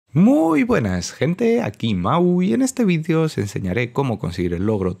Muy buenas gente, aquí Mau y en este vídeo os enseñaré cómo conseguir el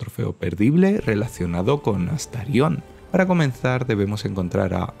logro trofeo perdible relacionado con Astarion. Para comenzar debemos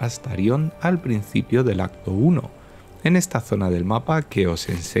encontrar a Astarion al principio del acto 1, en esta zona del mapa que os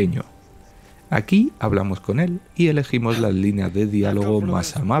enseño. Aquí hablamos con él y elegimos las líneas de diálogo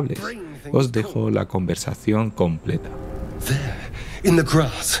más amables. Os dejo la conversación completa. There, in the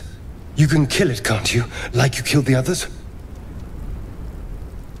grass. You can kill it, can't you? Like you killed the others?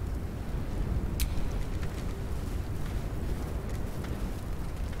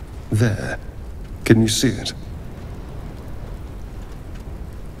 There. Can you see it?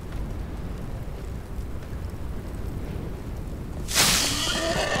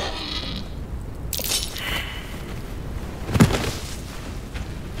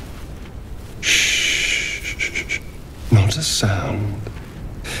 Shh. Not a sound.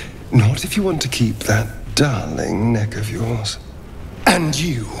 Not if you want to keep that darling neck of yours. And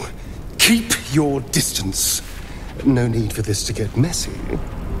you, keep your distance. No need for this to get messy.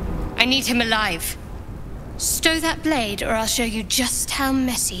 I need him alive. Stow that blade, or I'll show you just how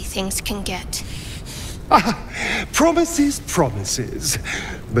messy things can get. Promises, promises.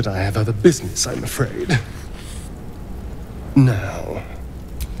 But I have other business, I'm afraid. Now,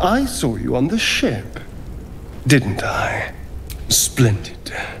 I saw you on the ship, didn't I?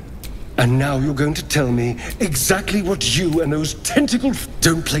 Splendid. And now you're going to tell me exactly what you and those tentacles...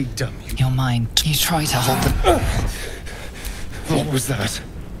 Don't play dumb. You're mine. You try to hold them. What was that?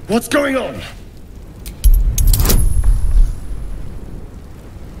 What's going on?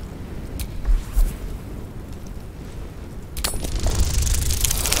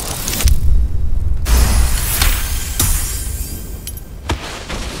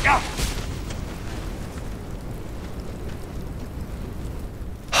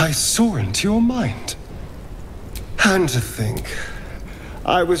 I saw into your mind. And to think,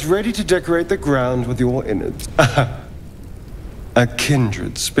 I was ready to decorate the ground with your innards. A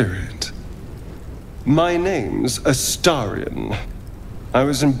kindred spirit. My name's Astarion. I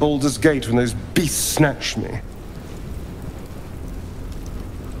was in Baldur's Gate when those beasts snatched me.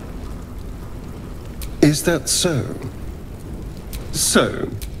 Is that so? So,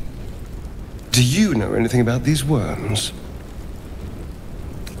 do you know anything about these worms?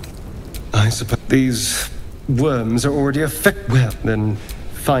 I suppose these worms are already well, then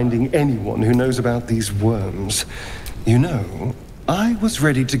finding anyone who knows about these worms. You know, I was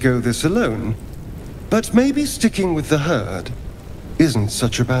ready to go this alone, but maybe sticking with the herd isn't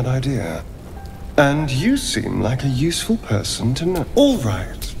such a bad idea. And you seem like a useful person to know. All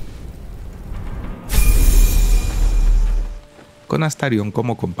right. Con Astarion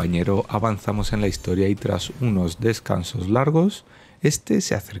como compañero avanzamos en la historia y tras unos descansos largos, este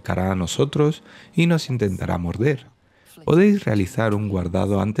se acercará a nosotros y nos intentará morder. Podéis realizar un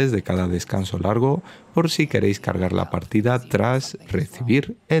guardado antes de cada descanso largo por si queréis cargar la partida tras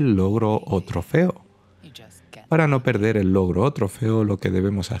recibir el logro o trofeo. Para no perder el logro o trofeo, lo que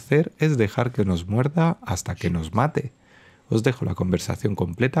debemos hacer es dejar que nos muerda hasta que nos mate. Os dejo la conversación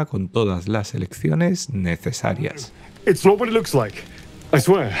completa con todas las elecciones necesarias. It's not what it looks like. I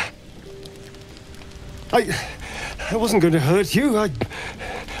swear. I wasn't going to hurt you. I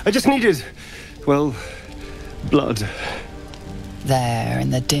just needed, well, blood. There,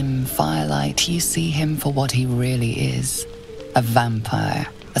 in the dim firelight, you see him for what he really is. A vampire,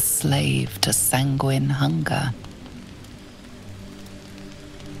 a slave to sanguine hunger.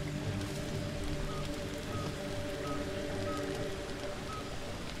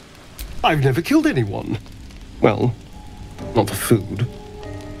 I've never killed anyone. Well, not for food.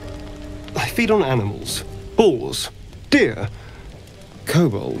 I feed on animals. Boars. Deer.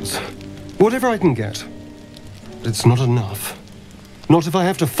 Kobolds. Whatever I can get. But it's not enough. Not if I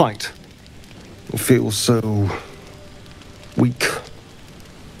have to fight. I feel so... weak.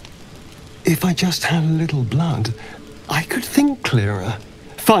 If I just had a little blood, I could think clearer.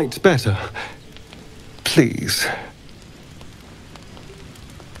 Fight better. Please.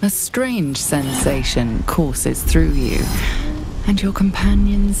 A strange sensation courses through you, and your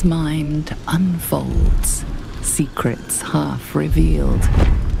companion's mind unfolds, secrets half revealed.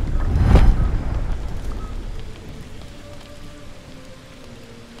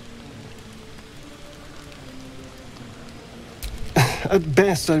 At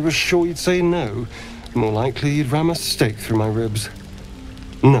best, I was sure you'd say no. More likely, you'd ram a stake through my ribs.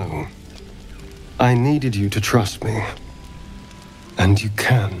 No. I needed you to trust me. And you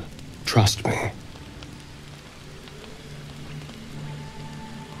can trust me.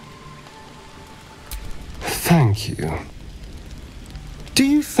 Thank you. Do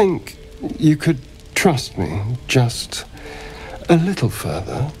you think you could trust me just a little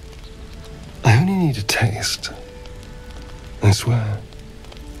further? I only need a taste. I swear.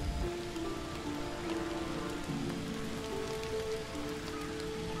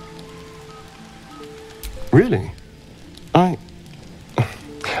 Really?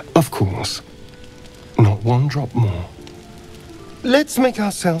 Of course. Not one drop more. Let's make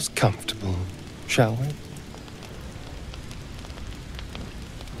ourselves comfortable, shall we?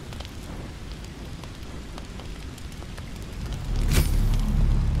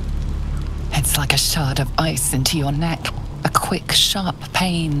 It's like a shard of ice into your neck, a quick, sharp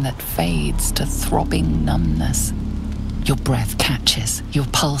pain that fades to throbbing numbness. Your breath catches, your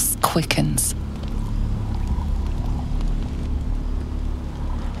pulse quickens.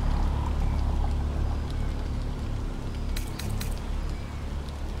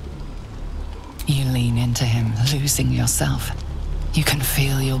 You lean into him, losing yourself. You can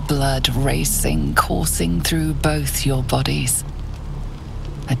feel your blood racing, coursing through both your bodies.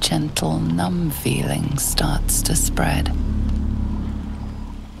 A gentle, numb feeling starts to spread.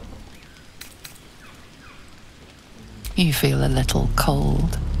 You feel a little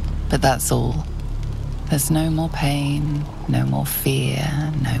cold, but that's all. There's no more pain, no more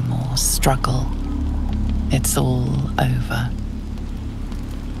fear, no more struggle. It's all over.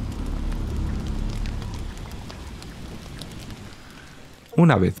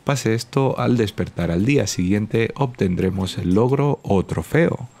 Una vez pase esto, al despertar al día siguiente obtendremos el logro o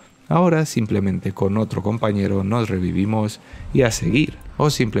trofeo. Ahora simplemente con otro compañero nos revivimos y a seguir, o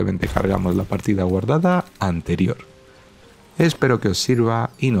simplemente cargamos la partida guardada anterior. Espero que os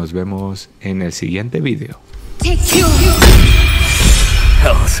sirva y nos vemos en el siguiente vídeo.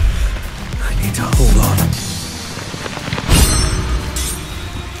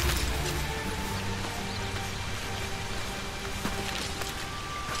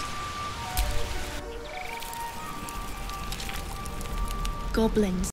 Goblins.